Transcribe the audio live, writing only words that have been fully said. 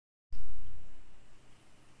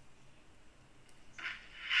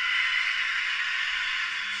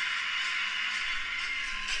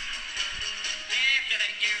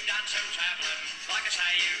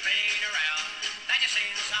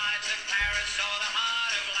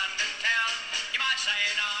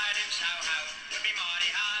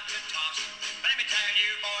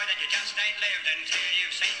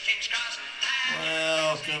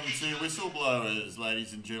welcome to Whistleblowers,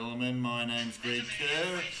 ladies and gentlemen. My name's Greg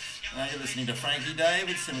Kerr. You're listening to Frankie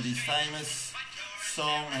David, some of his famous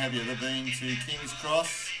song, Have You Ever Been to King's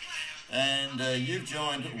Cross? And you've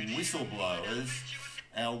joined Whistleblowers,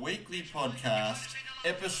 our weekly podcast,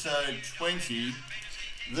 episode 20.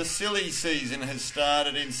 The silly season has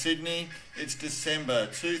started in Sydney. It's December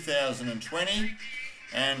 2020.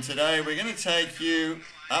 And today we're going to take you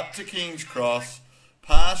up to King's Cross,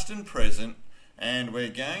 past and present, and we're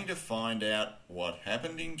going to find out what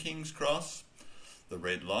happened in King's Cross, the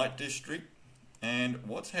red light district, and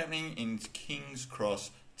what's happening in King's Cross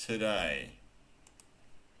today.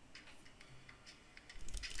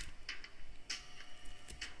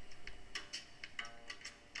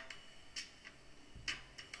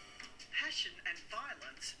 Passion and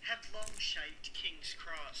violence have long shaped King's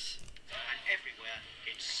Cross. And everywhere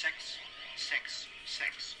it's sex, sex,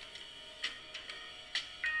 sex.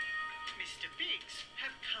 Mr. Biggs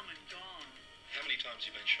have come and gone. How many times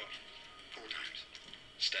have you been shot? 4 times.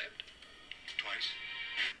 Stabbed? Twice.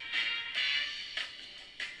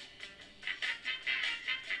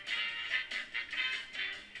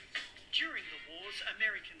 During the wars,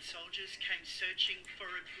 American soldiers came searching for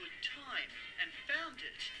a good time and found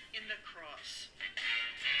it in the cross.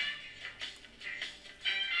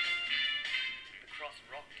 The cross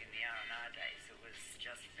rocked in the R&R days. It was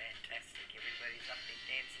just fantastic. Everybody's up there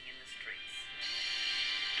dancing in the streets.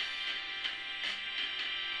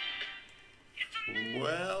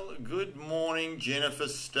 Well, good morning, Jennifer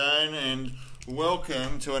Stone, and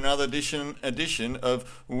welcome to another edition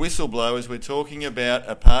of Whistleblowers. We're talking about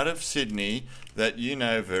a part of Sydney that you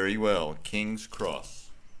know very well, King's Cross.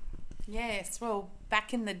 Yes, well,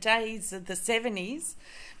 back in the days of the 70s,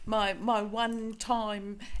 my one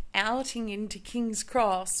time outing into King's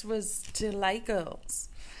Cross was to lay girls.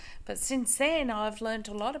 But since then, I've learnt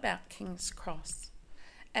a lot about King's Cross.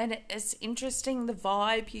 And it's interesting the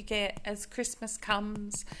vibe you get as Christmas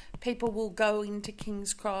comes. People will go into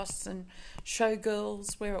King's Cross, and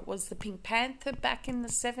showgirls, where it was the Pink Panther back in the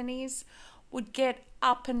 70s, would get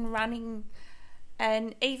up and running.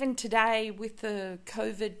 And even today, with the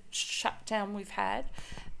COVID shutdown we've had,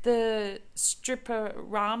 the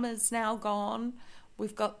stripper-rama's now gone.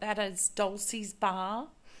 We've got that as Dulcie's Bar.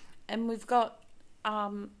 And we've got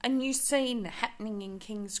a new scene happening in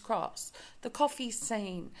King's Cross. The coffee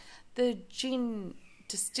scene, the gin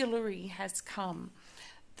distillery has come.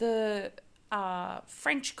 The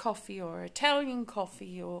French coffee or Italian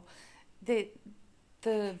coffee, or the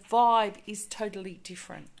vibe is totally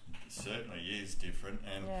different. It certainly is different.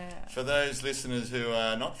 And for those listeners who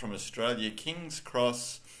are not from Australia, King's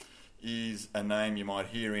Cross is a name you might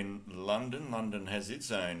hear in London. London has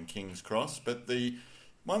its own King's Cross, but the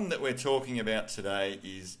one that we're talking about today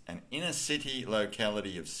is an inner city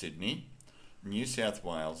locality of Sydney, New South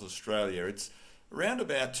Wales, Australia. It's around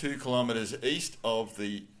about 2 kilometres east of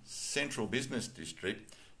the central business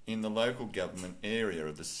district in the local government area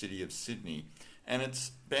of the city of Sydney. And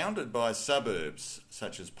it's bounded by suburbs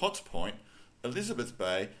such as Potts Point, Elizabeth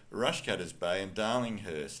Bay, Rushcutters Bay and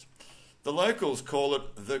Darlinghurst. The locals call it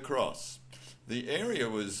The Cross. The area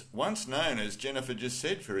was once known, as Jennifer just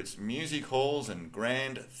said, for its music halls and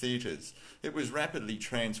grand theatres. It was rapidly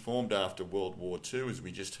transformed after World War II, as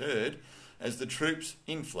we just heard, as the troops'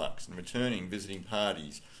 influx and returning visiting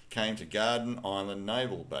parties came to Garden Island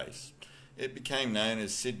Naval Base. It became known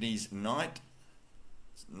as Sydney's nightlife,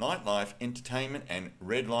 entertainment and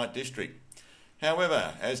red light district.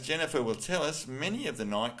 However, as Jennifer will tell us, many of the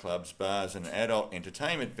nightclubs, bars and adult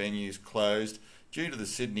entertainment venues closed due to the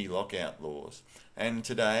Sydney lockout laws. And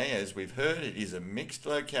today, as we've heard, it is a mixed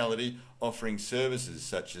locality offering services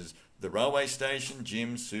such as the railway station,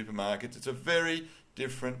 gyms, supermarkets. It's a very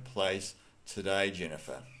different place today,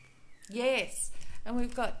 Jennifer. Yes, and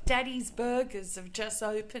we've got Daddy's Burgers have just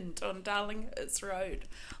opened on Darlinghurst Road,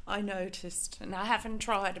 I noticed, and I haven't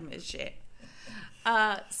tried them as yet.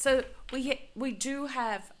 So we do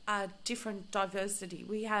have a different diversity.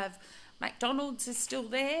 We have McDonald's is still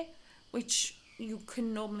there, which you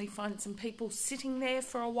can normally find some people sitting there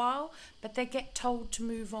for a while, but they get told to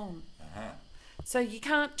move on. So you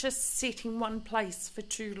can't just sit in one place for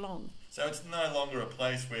too long. So it's no longer a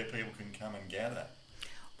place where people can come and gather?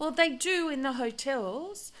 Well, they do in the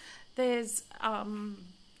hotels. There's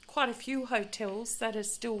quite a few hotels that are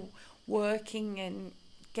still working and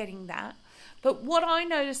getting that. But what I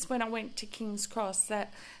noticed when I went to King's Cross,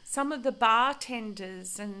 that some of the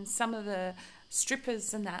bartenders and some of the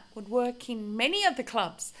strippers and that would work in many of the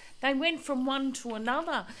clubs. They went from one to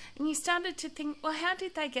another, and you started to think, well, how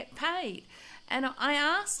did they get paid? And I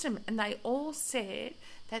asked them, and they all said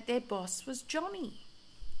that their boss was Johnny.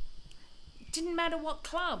 Didn't matter what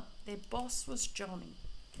club, their boss was Johnny.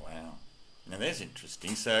 Wow. Now that's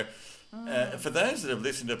interesting. So for those that have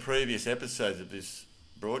listened to previous episodes of this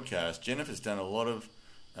broadcast, Jennifer's done a lot of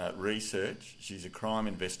research. She's a crime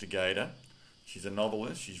investigator. She's a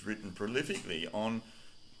novelist. She's written prolifically on,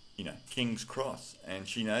 King's Cross, and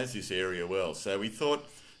she knows this area well. So we thought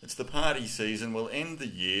it's the party season. We'll end the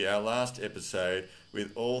year, our last episode,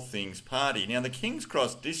 with all things party. Now, the King's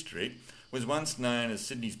Cross district was once known as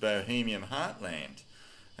Sydney's Bohemian heartland.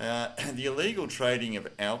 The illegal trading of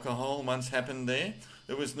alcohol once happened there.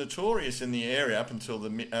 It was notorious in the area up until the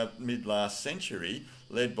mid-last century,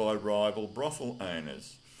 led by rival brothel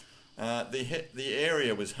owners. The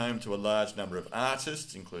area was home to a large number of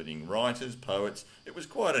artists, including writers, poets. It was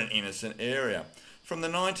quite an innocent area. From the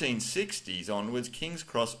 1960s onwards, King's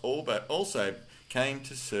Cross also came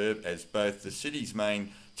to serve as both the city's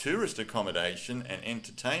main tourist accommodation and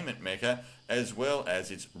entertainment mecca, as well as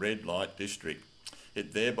its red light district.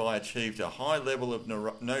 It thereby achieved a high level of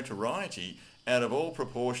notoriety out of all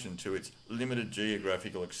proportion to its limited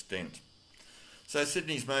geographical extent. So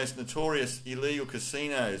Sydney's most notorious illegal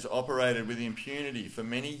casinos operated with impunity for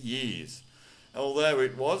many years, although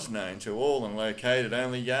it was known to all and located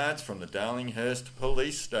only yards from the Darlinghurst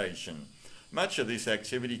police station. Much of this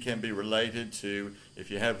activity can be related to, if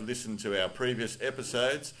you have listened to our previous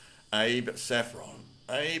episodes, Abe Saffron.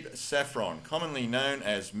 Abe Saffron, commonly known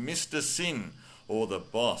as Mr. Sin, or the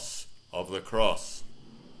boss of the cross.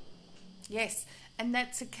 Yes, and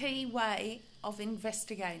that's a key way of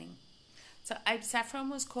investigating. So Abe Saffron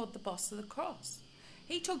was called the boss of the cross.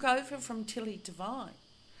 He took over from Tilly Devine.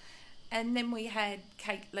 And then we had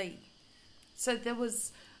Kate Lee. So there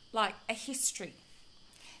was like a history.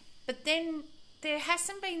 But then there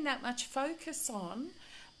hasn't been that much focus on,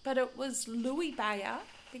 but it was Louis Bayer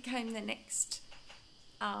became the next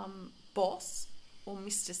boss, or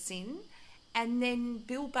Mr. Sin, and then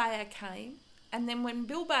Bill Bayer came, and then when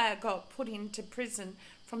Bill Bayer got put into prison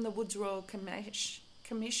from the Woods Royal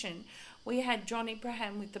Commission, we had John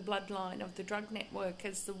Abraham with the bloodline of the drug network,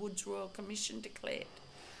 as the Woods Royal Commission declared.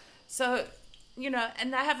 So,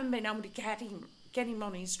 and they haven't been able to get him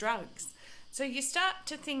on his drugs. So you start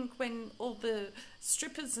to think, when all the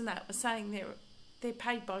strippers and that were saying they're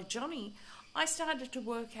paid by Johnny, I started to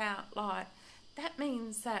work out, like, that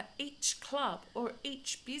means that each club or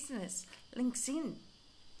each business links in.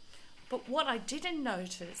 But what I didn't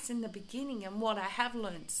notice in the beginning, and what I have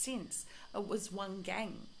learned since, it was one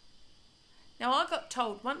gang. Now, I got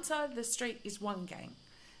told one side of the street is one gang,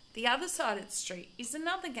 the other side of the street is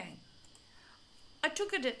another gang. I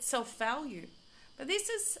took it at self-value. But this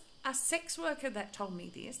is a sex worker that told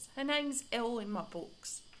me this. Her name's Elle in my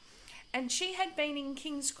books. And she had been in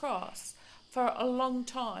King's Cross for a long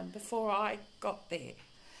time before I got there.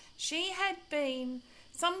 She had been,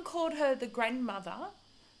 some called her the grandmother,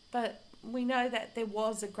 but we know that there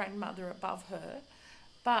was a grandmother above her.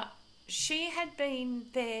 But she had been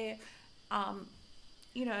there,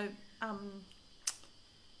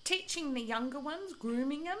 teaching the younger ones,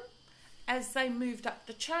 grooming them as they moved up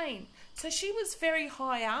the chain. So she was very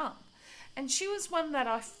high up, and she was one that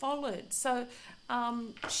I followed. So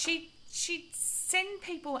she'd send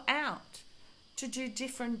people out to do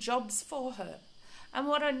different jobs for her. And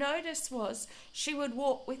what I noticed was she would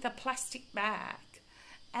walk with a plastic bag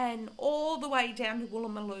and all the way down to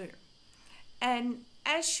Woolloomooloo. And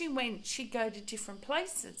as she went, she'd go to different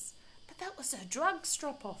places. But that was her drugs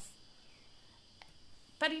drop-off.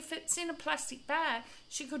 But if it's in a plastic bag,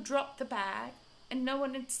 she could drop the bag and no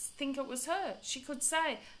one would think it was her. She could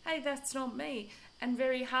say, hey, that's not me. And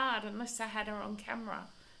very hard, unless I had her on camera,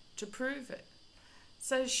 to prove it.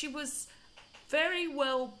 So she was very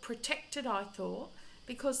well protected, I thought,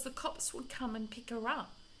 because the cops would come and pick her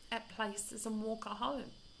up at places and walk her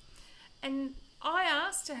home. And I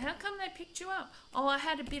asked her, how come they picked you up? Oh, I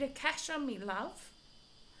had a bit of cash on me, love.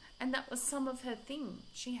 And that was some of her thing.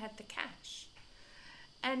 She had the cash.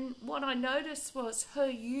 And what I noticed was her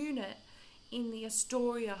unit in the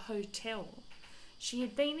Astoria Hotel. She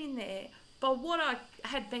had been in there by what I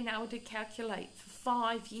had been able to calculate for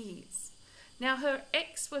 5 years. Now, her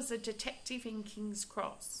ex was a detective in King's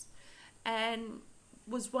Cross and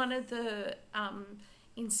was one of the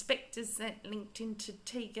inspectors that linked into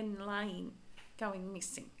Tegan Lane going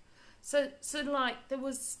missing. So like, there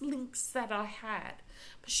was links that I had.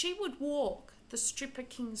 But she would walk the strip of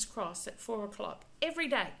King's Cross at 4 o'clock every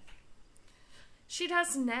day. She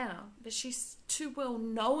does now, but she's too well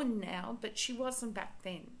known now, but she wasn't back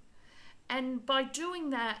then. And by doing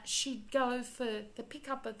that, she'd go for the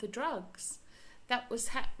pickup of the drugs that was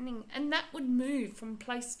happening, and that would move from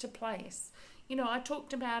place to place. You know, I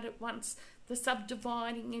talked about it once, the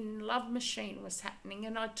subdividing in Love Machine was happening,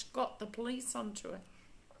 and I got the police onto it.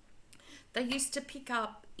 They used to pick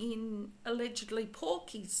up in allegedly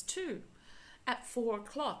Porky's too at 4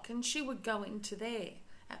 o'clock, and she would go into there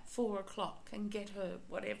at 4 o'clock and get her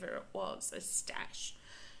whatever it was, a stash.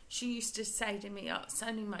 She used to say to me, oh, it's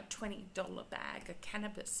only my $20 bag of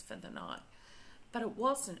cannabis for the night. But it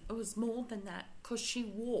wasn't. It was more than that, because she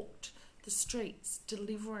walked the streets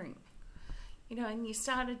delivering. You know, and you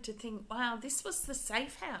started to think, wow, this was the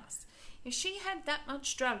safe house. If she had that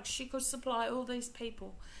much drugs, she could supply all these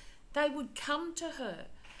people. They would come to her.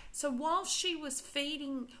 So while she was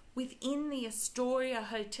feeding within the Astoria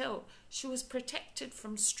Hotel, she was protected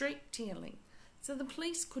from street dealing. So the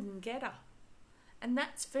police couldn't get her. And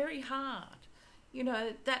that's very hard. You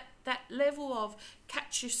know, that level of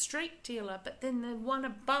catch your street dealer, but then the one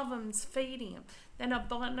above him's feeding him. Then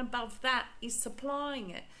one above that is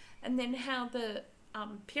supplying it. And then how the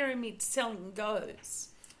pyramid selling goes.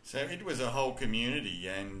 So it was a whole community,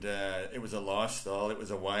 and it was a lifestyle. It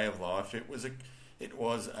was a way of life. It was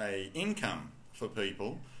a income for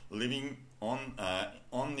people living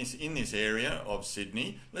in this area of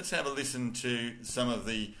Sydney. Let's have a listen to some of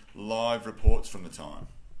the live reports from the time.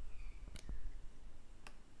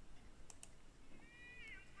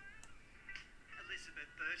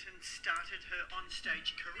 Elizabeth Burton started her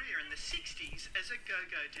onstage career in the 60s as a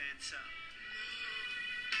go-go dancer.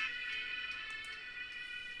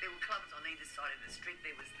 There were clubs on either side of the street.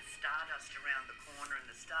 There was the Stardust around the corner, and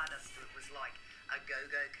the Stardust was like a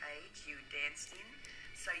go-go cage you danced in.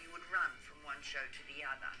 So you would run from one show to the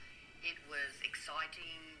other. It was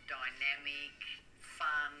exciting, dynamic,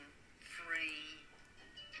 fun, free.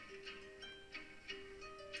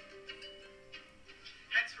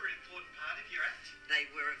 Hats were an important part of your act. They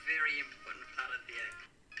were a very important part of the act.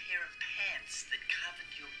 A pair of pants that covered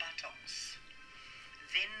your buttocks.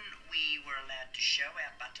 Then we were allowed to show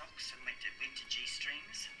our buttocks and went to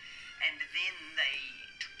G-strings. And then they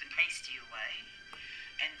took the pasty away.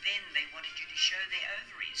 And then they wanted you to show their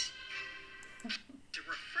ovaries. A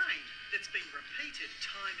refrain that's been repeated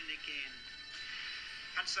time and again.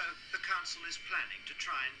 And so the council is planning to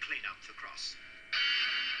try and clean up the cross.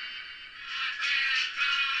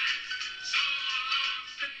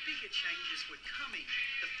 But bigger changes were coming.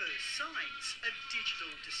 The first signs of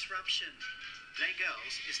digital disruption. Les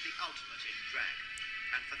Girls is the ultimate in drag,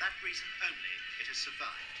 and for that reason only it has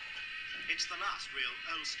survived. It's the last real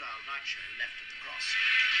old-style night show left at the cross.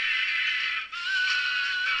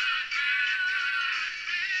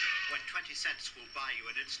 When 20 cents will buy you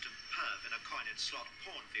an instant perv in a coin-in-slot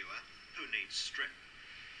porn viewer, who needs strip?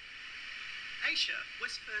 Aisha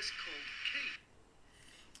was first called Key.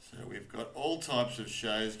 So we've got all types of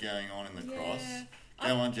shows going on in the cross.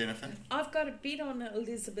 Go on, Jennifer. I've got a bit on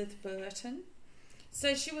Elizabeth Burton.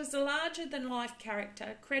 So she was a larger-than-life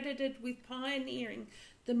character credited with pioneering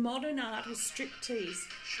the modern art of striptease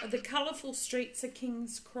of the colourful streets of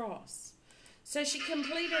King's Cross. So she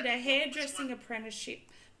completed a hairdressing apprenticeship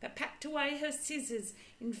but packed away her scissors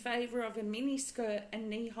in favour of a miniskirt and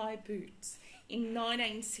knee-high boots in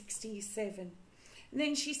 1967. And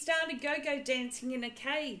then she started go-go dancing in a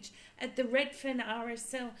cage at the Redfern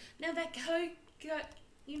RSL. Now that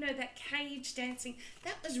that cage dancing,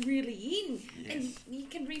 that was really in. Yes. And you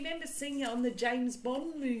can remember seeing it on the James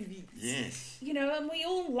Bond movies. Yes. You know, and we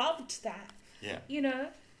all loved that. Yeah. You know.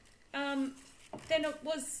 Then it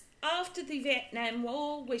was after the Vietnam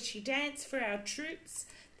War, where she danced for our troops,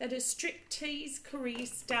 that her striptease career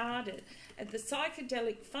started at the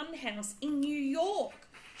Psychedelic Funhouse in New York.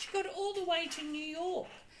 She got all the way to New York.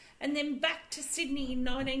 And then back to Sydney in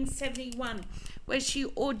 1971, where she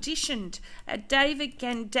auditioned at David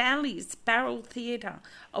Gandali's Barrel Theatre,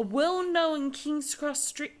 a well-known King's Cross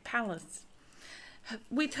strip palace.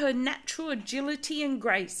 With her natural agility and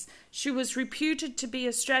grace, she was reputed to be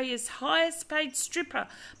Australia's highest-paid stripper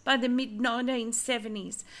by the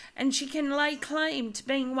mid-1970s, and she can lay claim to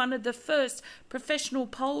being one of the first professional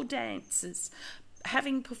pole dancers,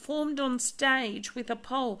 having performed on stage with a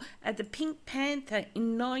pole at the Pink Panther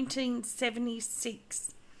in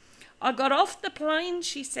 1976. I got off the plane,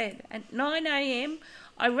 she said, at 9 a.m.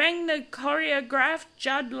 I rang the choreographer,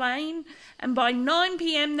 Judd Lane, and by 9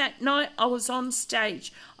 p.m. that night I was on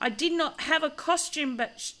stage. I did not have a costume,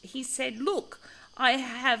 but he said, look, I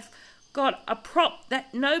have got a prop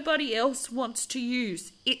that nobody else wants to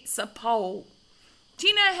use. It's a pole. Do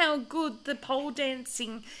you know how good the pole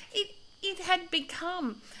dancing... It had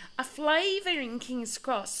become a flavour in King's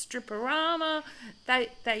Cross. Stripperama,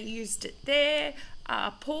 they used it there.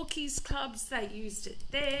 Porky's clubs, they used it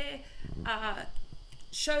there.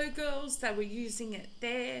 Showgirls, they were using it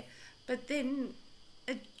there. But then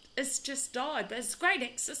it's just died, but it's great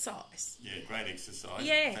exercise. Yeah, great exercise.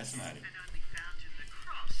 Yes. Fascinating. And only found in the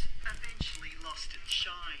cross eventually lost its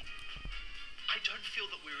shine. I don't feel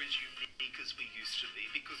that we're as unique as we used to be,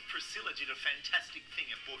 because Priscilla did a fantastic thing.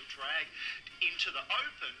 It brought drag into the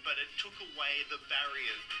open, but it took away the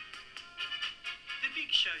barriers. The big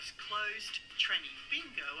show's closed, tranny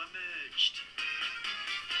bingo emerged.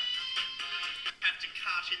 Have to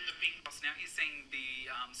cart in the big... Now you're seeing the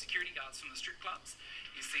security guards from the strip clubs.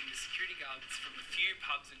 You're seeing the security guards from the few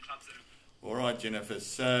pubs and clubs that have... All right, Jennifer.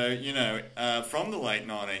 So, from the late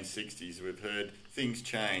 1960s, we've heard things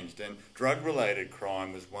changed, and drug-related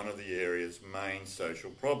crime was one of the area's main social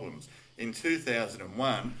problems. In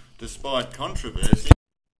 2001, despite controversy,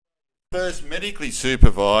 the first medically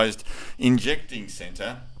supervised injecting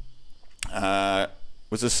centre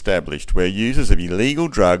was established, where users of illegal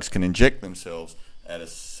drugs can inject themselves at a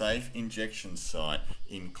safe injection site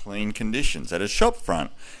in clean conditions, at a shopfront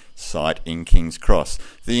site in King's Cross.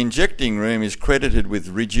 The injecting room is credited with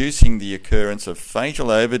reducing the occurrence of fatal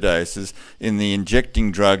overdoses in the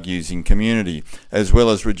injecting drug using community, as well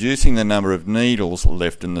as reducing the number of needles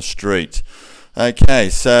left in the street. Okay,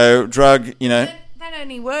 so drug, That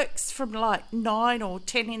only works from like 9 or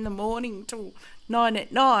 10 in the morning till 9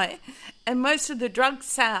 at night, and most of the drug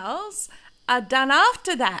sales are done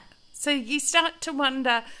after that. So you start to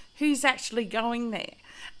wonder who's actually going there.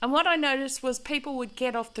 And what I noticed was people would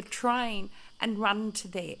get off the train and run to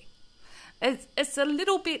there. It's a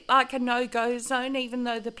little bit like a no-go zone, even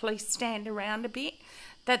though the police stand around a bit,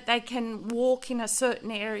 that they can walk in a certain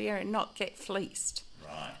area and not get fleeced.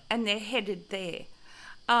 Right. And they're headed there.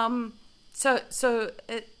 The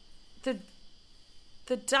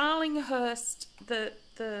Darlinghurst,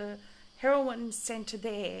 the heroin centre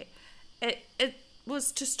there, it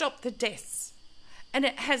was to stop the deaths. And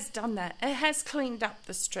it has done that. It has cleaned up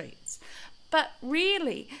the streets. But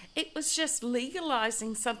really, it was just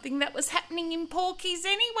legalising something that was happening in Porkies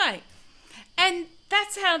anyway. And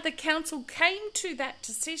that's how the council came to that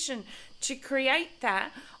decision to create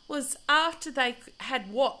that, was after they had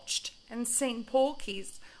watched and seen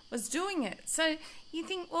Porkies was doing it. So you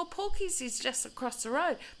think, well, Porkies is just across the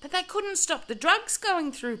road. But they couldn't stop the drugs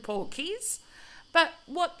going through Porkies. But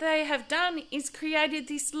what they have done is created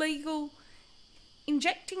this legal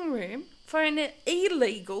injecting room for an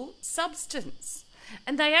illegal substance,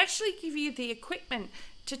 and they actually give you the equipment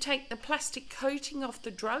to take the plastic coating off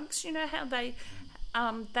the drugs. You know how they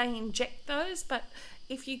inject those, but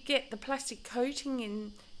if you get the plastic coating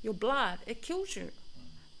in your blood, it kills you.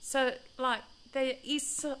 So like there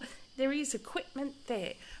is equipment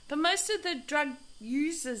there, but most of the drug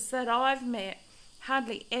users that I've met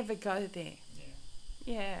hardly ever go there.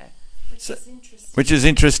 Yeah. Which is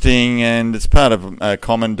interesting, and it's part of a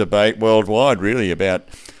common debate worldwide, really, about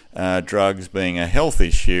drugs being a health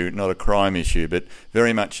issue, not a crime issue. But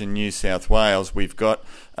very much in New South Wales, we've got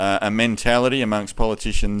a mentality amongst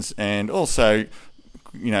politicians and also,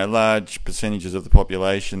 large percentages of the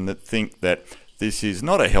population that think that this is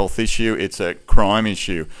not a health issue, it's a crime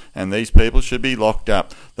issue, and these people should be locked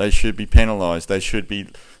up. They should be penalised. They should be,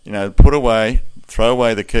 put away. Throw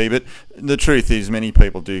away the key. But the truth is, many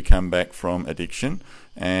people do come back from addiction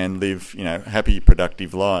and live, happy,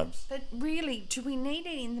 productive lives. But really, do we need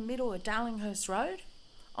it in the middle of Darlinghurst Road,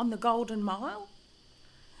 on the Golden Mile?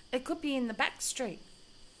 It could be in the back street.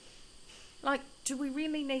 Like, do we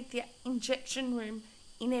really need the injection room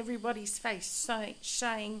in everybody's face,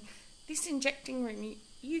 saying, this injecting room,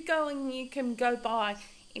 you go and you can go by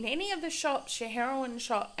in any of the shops, your heroin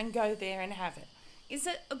shop, and go there and have it. Is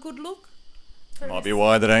it a good look? Might be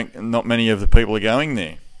why not many of the people are going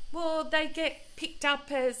there. Well, they get picked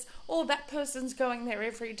up as, that person's going there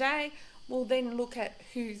every day. Well, then look at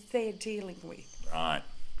who they're dealing with. Right.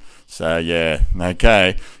 So,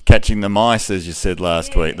 okay. Catching the mice, as you said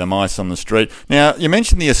last week, the mice on the street. Now, you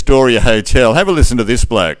mentioned the Astoria Hotel. Have a listen to this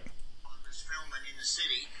bloke. I was filming in the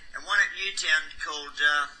city, and one at Newtown called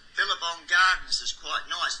Billabong Gardens is quite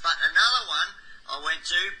nice. But another one I went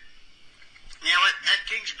to, now, at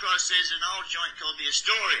King's Cross, there's an old joint called the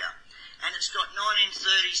Astoria, and it's got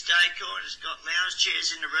 1930s decor, and it's got lounge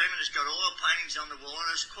chairs in the room, and it's got oil paintings on the wall,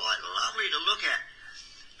 and it's quite lovely to look at.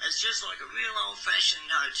 It's just like a real old-fashioned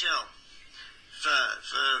hotel for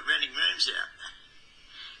renting rooms out.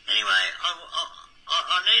 Anyway,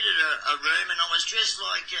 I needed a room, and I was dressed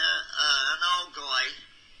like an old guy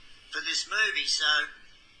for this movie, so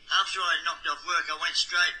after I knocked off work, I went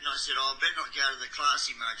straight and I said, I better not go to the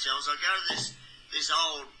classy motels. I'll go to this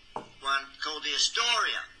old one called the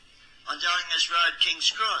Astoria on Darlinghurst Road,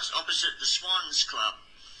 King's Cross, opposite the Swans Club.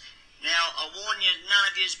 Now, I warn you,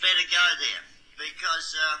 none of yous better go there,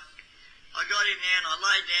 because I got in there and I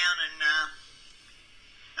lay down and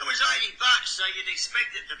it was $80, so you'd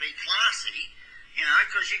expect it to be classy, you know,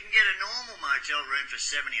 because you can get a normal motel room for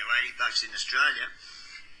 $70 or $80 in Australia.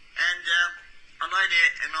 And I lay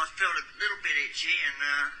there and I felt a little bit itchy and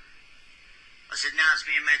I said, no, it's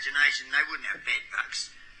my imagination. They wouldn't have bed bugs.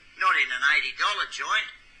 Not in an $80 joint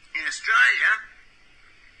in Australia.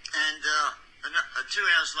 And 2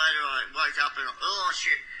 hours later I woke up and, oh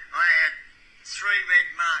shit, I had 3 red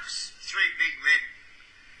marks, 3 big red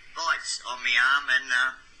bites on my arm, and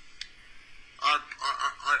I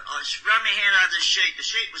run my hand over the sheet. The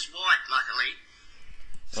sheet was white, luckily.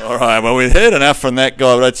 All right, well, we've heard enough from that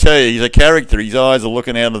guy, but I tell you, he's a character. His eyes are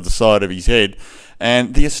looking out of the side of his head.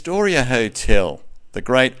 And the Astoria Hotel, the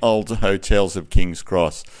great old hotels of King's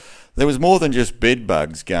Cross, there was more than just bed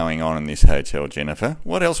bugs going on in this hotel, Jennifer.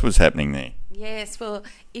 What else was happening there? Yes, well,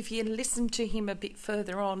 if you listen to him a bit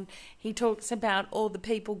further on, he talks about all the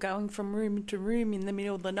people going from room to room in the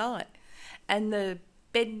middle of the night and the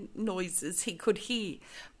bed noises he could hear.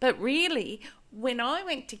 But really, when I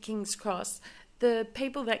went to King's Cross, the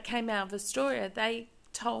people that came out of Astoria, they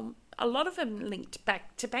told, a lot of them linked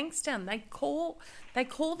back to Bankstown. They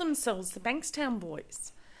call themselves the Bankstown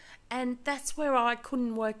Boys. And that's where I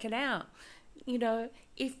couldn't work it out. You know,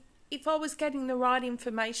 if I was getting the right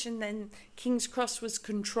information, then King's Cross was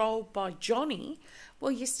controlled by Johnny.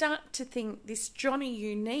 Well, you start to think this Johnny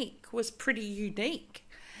Unique was pretty unique.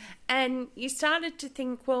 And you started to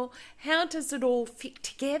think, well, how does it all fit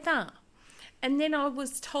together? And then I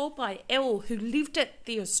was told by Elle, who lived at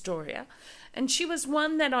the Astoria, and she was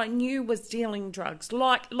one that I knew was dealing drugs,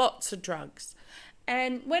 like lots of drugs.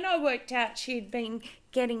 And when I worked out she had been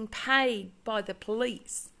getting paid by the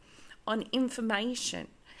police on information,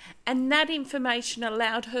 and that information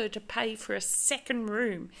allowed her to pay for a second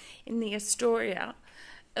room in the Astoria,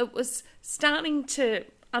 it was starting to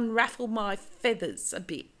unravel my feathers a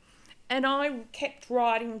bit. And I kept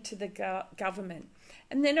writing to the government.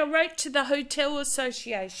 And then I wrote to the Hotel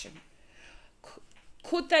Association.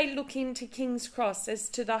 Could they look into King's Cross as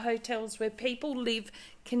to the hotels where people live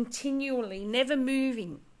continually, never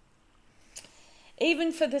moving?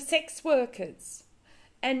 Even for the sex workers.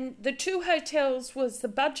 And the 2 hotels was the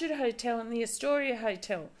Budget Hotel and the Astoria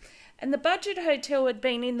Hotel. And the Budget Hotel had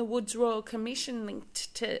been in the Woods Royal Commission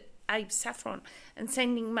linked to Abe Saffron and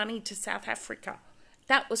sending money to South Africa.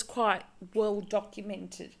 That was quite well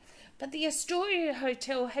documented. But the Astoria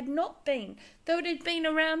Hotel had not been, though it had been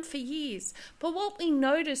around for years. But what we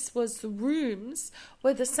noticed was the rooms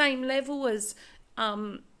were the same level as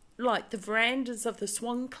like the verandas of the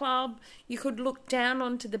Swan Club. You could look down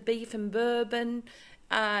onto the Beef and Bourbon.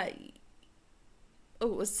 It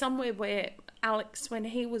was somewhere where Alex, when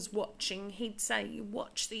he was watching, he'd say, you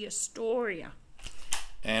watch the Astoria.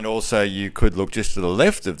 And also you could look just to the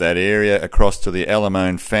left of that area across to the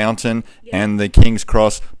Alamone Fountain and the King's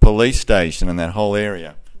Cross Police Station and that whole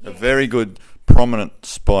area. Yes. A very good prominent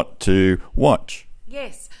spot to watch.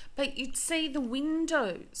 Yes, but you'd see the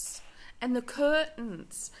windows and the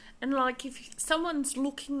curtains, and like if someone's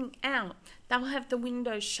looking out, they'll have the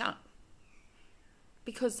windows shut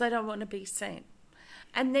because they don't want to be seen.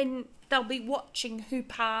 And then they'll be watching who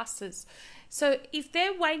passes. So if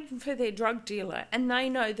they're waiting for their drug dealer and they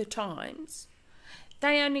know the times,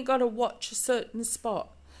 they only got to watch a certain spot.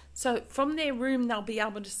 So from their room, they'll be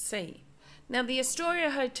able to see. Now, the Astoria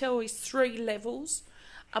Hotel is 3 levels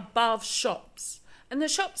above shops. And the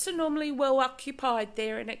shops are normally well occupied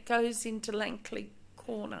there, and it goes into Lankley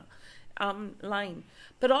Corner Lane.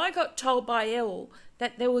 But I got told by Elle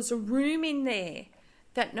that there was a room in there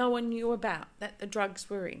that no one knew about, that the drugs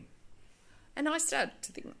were in. And I started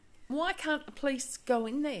to think, why can't the police go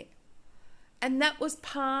in there? And that was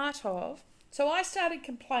part of... So I started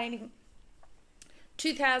complaining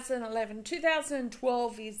 2011.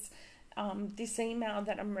 2012 is this email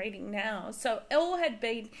that I'm reading now. So Elle had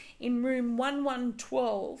been in room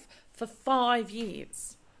 1112 for 5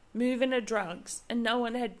 years, moving her drugs, and no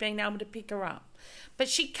one had been able to pick her up. But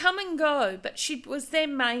she'd come and go, but she was there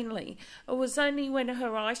mainly. It was only when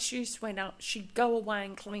her ice use went up, she'd go away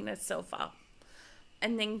and clean herself up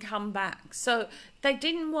and then come back. So they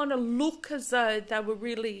didn't want to look as though they were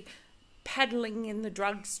really paddling in the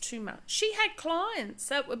drugs too much. She had clients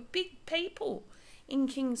that were big people in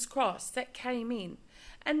King's Cross that came in,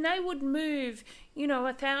 and they would move,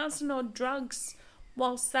 1,000 odd drugs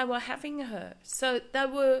whilst they were having her. So they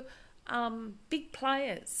were big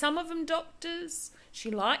players. Some of them doctors. She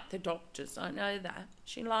liked the doctors, I know that.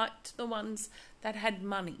 She liked the ones that had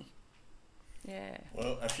money. Yeah.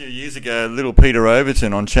 Well, a few years ago, little Peter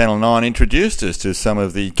Overton on Channel 9 introduced us to some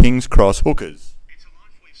of the King's Cross hookers. It's a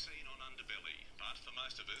life we've seen on Underbelly, but for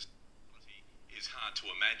most of us,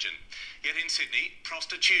 in Sydney,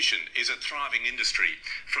 prostitution is a thriving industry.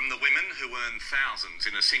 From the women who earn thousands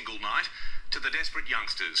in a single night to the desperate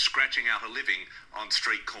youngsters scratching out a living on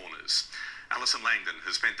street corners. Alison Langdon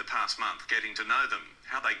has spent the past month getting to know them,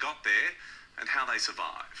 how they got there and how they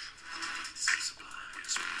survive.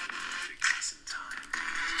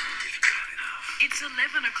 It's 11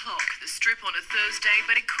 o'clock, the strip on a Thursday,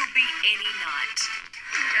 but it could be any night.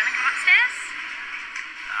 Do you want to come upstairs?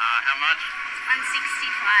 How much? 165.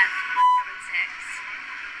 Having sex.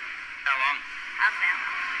 How long? Half an hour.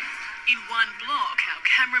 In one block, our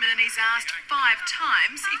cameraman is asked 5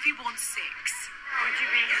 times if he wants sex. Would you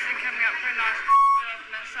be interested in coming up for a nice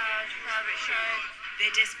massage, private show?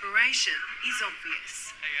 Their desperation is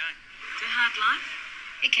obvious. How you going? It's a hard life.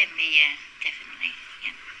 It can be, yeah, definitely.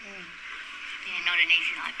 Yeah. Yeah, not an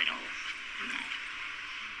easy life at all. No.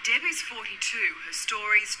 Debbie's 42. Her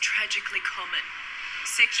story's tragically common.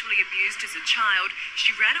 Sexually abused as a child, she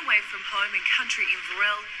ran away from home in country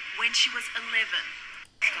Inverell when she was 11.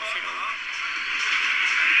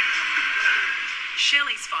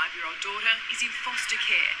 Shelley's 5-year-old daughter is in foster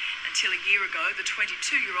care. Until a year ago, the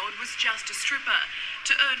 22-year-old was just a stripper.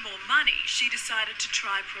 To earn more money, she decided to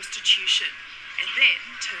try prostitution and then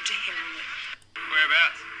turned to heroin.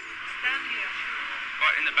 Whereabouts? Down here.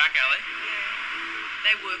 What, in the back alley?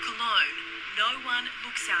 They work alone. No one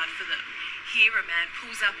looks out for them. Here, a man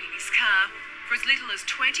pulls up in his car. For as little as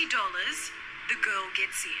 $20, the girl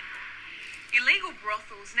gets in. Illegal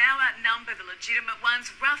brothels now outnumber the legitimate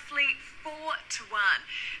ones roughly 4 to 1.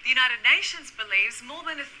 The United Nations believes more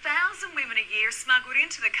than 1,000 women a year are smuggled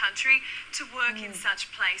into the country to work in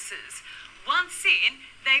such places. Once in,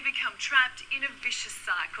 they become trapped in a vicious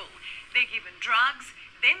cycle. They're given drugs,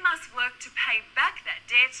 then must work to pay back that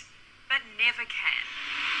debt, but never can.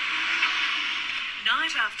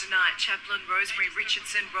 Night after night, Chaplain Rosemary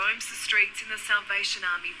Richardson roams the streets in the Salvation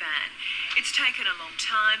Army van. It's taken a long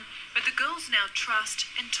time, but the girls now trust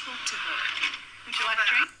and talk to her. Would you like a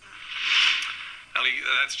drink? Ali,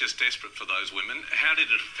 that's just desperate for those women. How did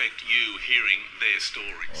it affect you hearing their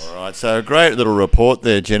stories? All right, so a great little report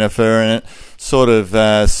there, Jennifer, and it's sort of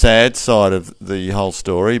sad side of the whole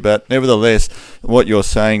story, but nevertheless, what you're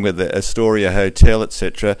saying with the Astoria Hotel,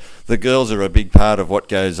 etc., the girls are a big part of what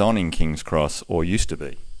goes on in King's Cross, or used to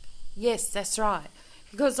be. Yes, that's right,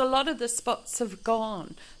 because a lot of the spots have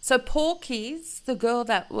gone. So Porky's, the girl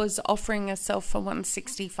that was offering herself for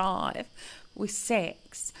 $165 with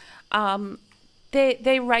sex,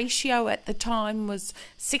 their ratio at the time was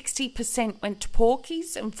 60% went to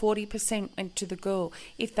Porky's and 40% went to the girl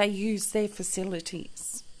if they used their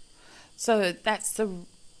facilities. So that's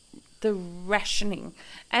the rationing.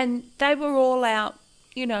 And they were all out,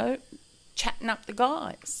 you know, chatting up the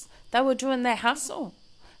guys. They were doing their hustle.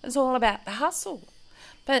 It was all about the hustle.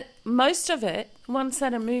 But most of it, ones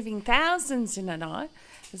that are moving thousands in a night,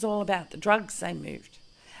 is all about the drugs they moved.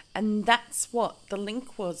 And that's what the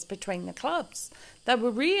link was between the clubs. They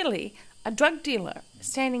were really a drug dealer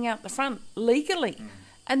standing out the front legally,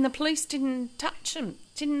 and the police didn't touch them,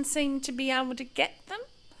 didn't seem to be able to get them.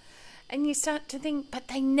 And you start to think, but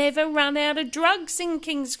they never run out of drugs in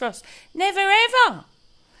King's Cross. Never, ever.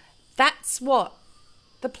 That's what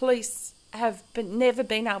the police have never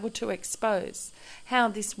been able to expose. How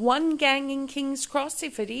this one gang in King's Cross,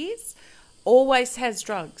 if it is, always has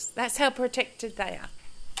drugs. That's how protected they are.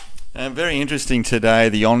 And very interesting today,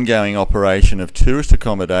 the ongoing operation of tourist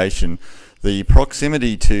accommodation, the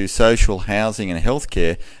proximity to social housing and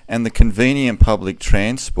healthcare, and the convenient public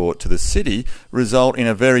transport to the city result in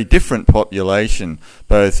a very different population,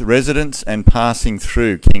 both residents and passing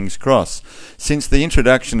through King's Cross. Since the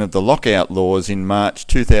introduction of the lockout laws in March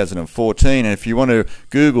 2014, and if you want to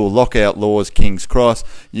Google lockout laws King's Cross,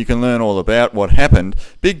 you can learn all about what happened.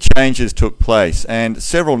 Big changes took place, and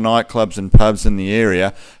several nightclubs and pubs in the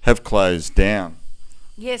area have closed down.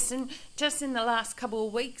 Yes, and just in the last couple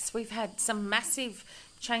of weeks, we've had some massive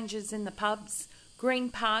changes in the pubs. Green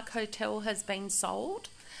Park Hotel has been sold,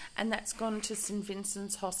 and that's gone to St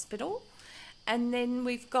Vincent's Hospital. And then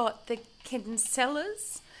we've got the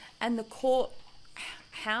Kinsellers and the Court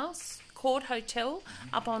Hotel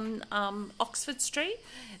up on Oxford Street.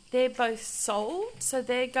 They're both sold, so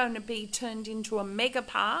they're going to be turned into a mega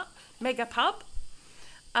pub.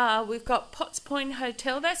 We've got Potts Point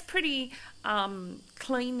Hotel. That's pretty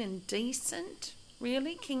clean and decent,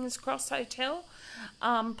 really, King's Cross Hotel.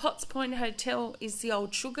 Potts Point Hotel is the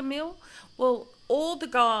old sugar mill. Well, all the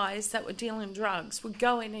guys that were dealing drugs would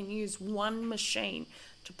go in and use one machine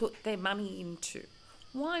to put their money into.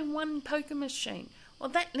 Why one poker machine? Well,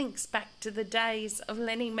 that links back to the days of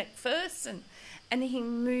Lenny McPherson and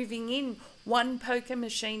him moving in one poker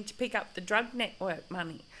machine to pick up the drug network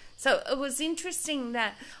money. So it was interesting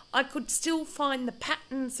that I could still find the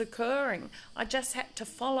patterns occurring. I just had to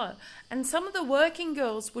follow. And some of the working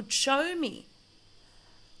girls would show me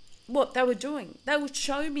what they were doing. They would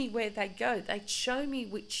show me where they go. They'd show me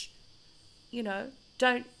which,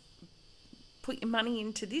 don't put your money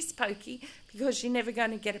into this pokey because you're never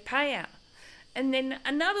going to get a payout. And then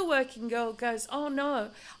another working girl goes, oh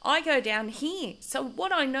no, I go down here. So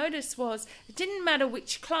what I noticed was it didn't matter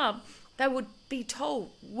which club, they would be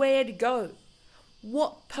told where to go,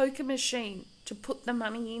 what poker machine to put the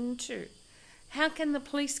money into. How can the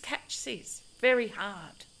police catch this? Very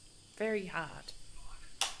hard. Very hard.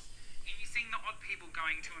 And you're seeing the odd people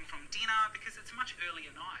going to and from dinner because it's a much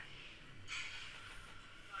earlier night.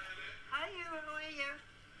 Hi, how are you?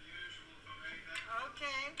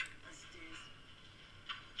 Okay.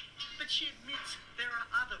 But she admits there are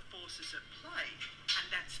other forces at play, and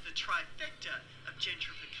that's the trifecta of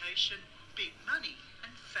gentrification, big money, and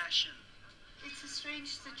fashion. It's a strange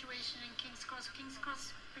situation in King's Cross. King's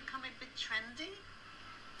Cross become a bit trendy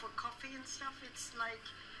for coffee and stuff. It's like,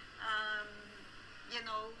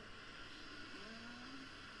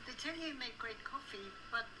 they tell you make great coffee,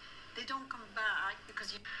 but they don't come back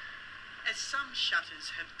because you... As some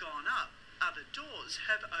shutters have gone up, other doors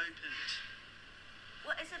have opened.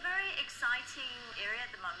 Well, it's a very exciting area at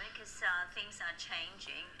the moment because things are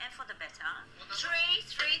changing and for the better.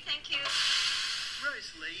 Three, thank you.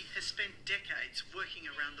 Rose Lee has spent decades working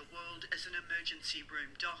around the world as an emergency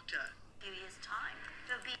room doctor. A few years' time,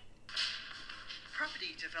 there'll be...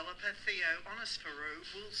 Property developer Theo Onisferou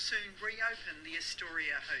will soon reopen the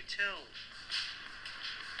Astoria Hotel.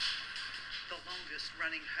 The longest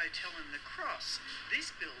running hotel in the Cross, this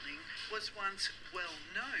building was once well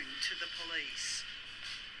known to the police.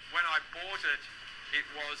 When I bought it, it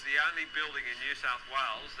was the only building in New South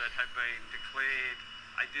Wales that had been declared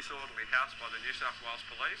a disorderly house by the New South Wales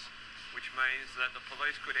Police, which means that the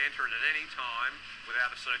police could enter it at any time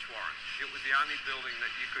without a search warrant. It was the only building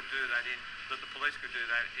that you could do that in, that the police could do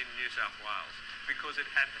that in New South Wales, because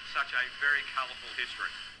it had such a very colourful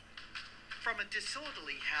history. From a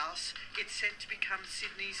disorderly house, it's set to become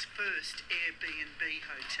Sydney's first Airbnb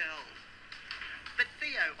hotel. But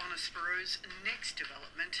Theo Onisferou's next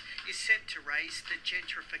development is set to raise the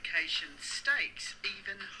gentrification stakes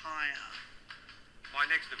even higher. My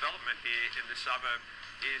next development here in the suburb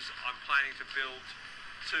is I'm planning to build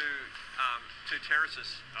two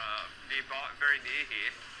terraces nearby, very near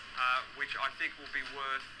here, which I think will be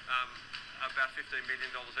worth about $15 million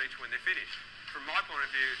each when they're finished. From my point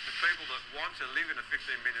of view, the people that want to live in a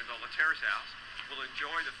 $15 million terrace house will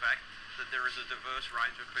enjoy the fact that there is a diverse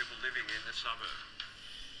range of people living in the suburb.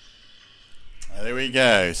 There we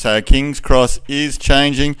go. So King's Cross is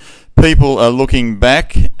changing. People are looking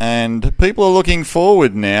back and people are looking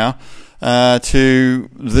forward now to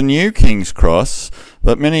the new King's Cross.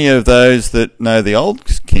 But many of those that know the old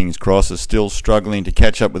King's Cross are still struggling to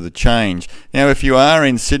catch up with the change. Now, if you are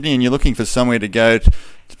in Sydney and you're looking for somewhere to go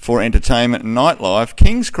for entertainment and nightlife,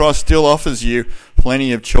 King's Cross still offers you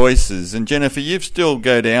plenty of choices. And Jennifer, you still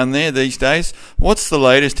go down there these days. What's the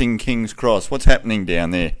latest in King's Cross? What's happening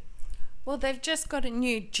down there? Well, they've just got a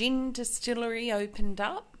new gin distillery opened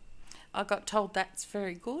up. I got told that's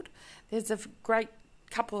very good. There's a great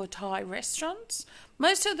couple of Thai restaurants.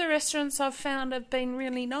 Most of the restaurants I've found have been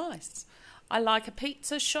really nice. I like a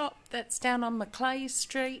pizza shop that's down on Macleay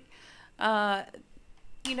Street. Are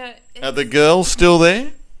the girls still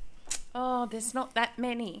there? Oh, there's not that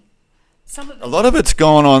many. A lot of it's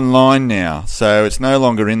gone online now, so it's no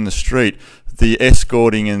longer in the street. The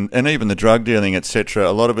escorting and even the drug dealing, etc.,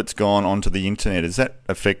 a lot of it's gone onto the internet. Has that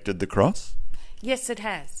affected the Cross? Yes, it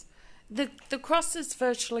has. The Cross is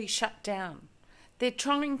virtually shut down. They're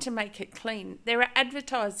trying to make it clean. They're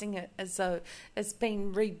advertising it as though it's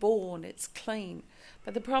been reborn, it's clean.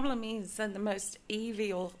 But the problem is that the most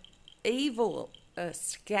evilest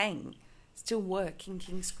gang still work in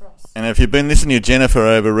King's Cross. And if you've been listening to Jennifer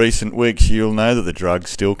over recent weeks, you'll know that the drugs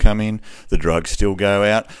still come in, the drugs still go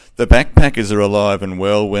out. The backpackers are alive and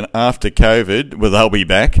well. When after COVID, well, they'll be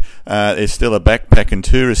back. There's still a backpack and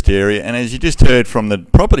tourist area. And as you just heard from the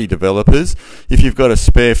property developers, if you've got a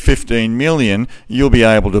spare $15 million, you'll be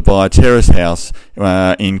able to buy a terrace house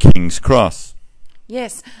in King's Cross.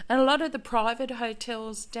 Yes, and a lot of the private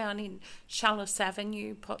hotels down in Chalice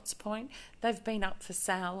Avenue, Potts Point, they've been up for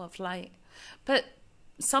sale of late. But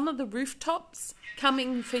some of the rooftops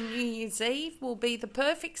coming for New Year's Eve will be the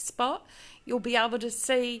perfect spot. You'll be able to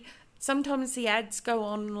see, sometimes the ads go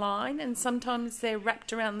online and sometimes they're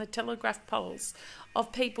wrapped around the telegraph poles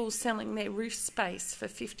of people selling their roof space for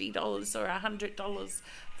 $50 or $100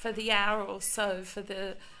 for the hour or so for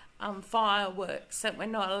the fireworks that we're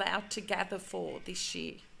not allowed to gather for this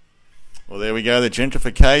year. Well, there we go, the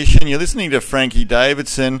gentrification. You're listening to Frankie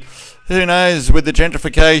Davidson. Who knows, with the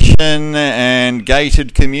gentrification and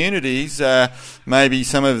gated communities, maybe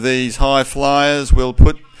some of these high flyers will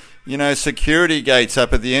put, security gates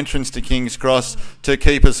up at the entrance to King's Cross to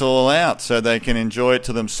keep us all out so they can enjoy it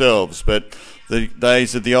to themselves. But the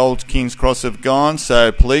days of the old King's Cross have gone,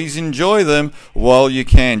 so please enjoy them while you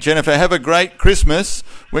can. Jennifer, have a great Christmas.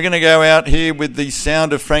 We're going to go out here with the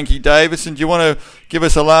sound of Frankie Davidson. Do you want to give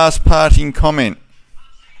us a last parting comment?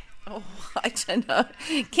 Oh, I don't know.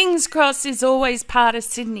 King's Cross is always part of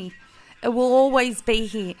Sydney. It will always be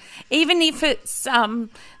here. Even if it's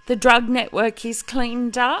the drug network is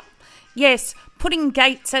cleaned up. Yes, putting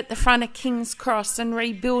gates at the front of King's Cross and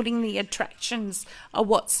rebuilding the attractions are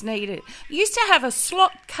what's needed. Used to have a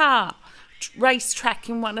slot car racetrack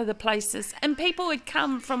in one of the places, and people would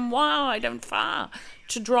come from wide and far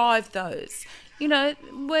to drive those.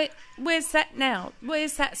 Where's that now?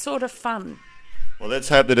 Where's that sort of fun? Well, let's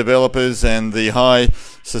hope the developers and the high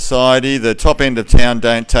society, the top end of town,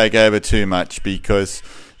 don't take over too much, because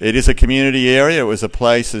it is a community area. It was a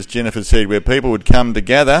place, as Jennifer said, where people would come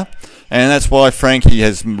together, and that's why Frankie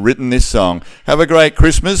has written this song. Have a great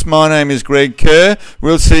Christmas. My name is Greg Kerr.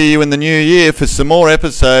 We'll see you in the new year for some more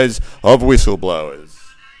episodes of Whistleblowers.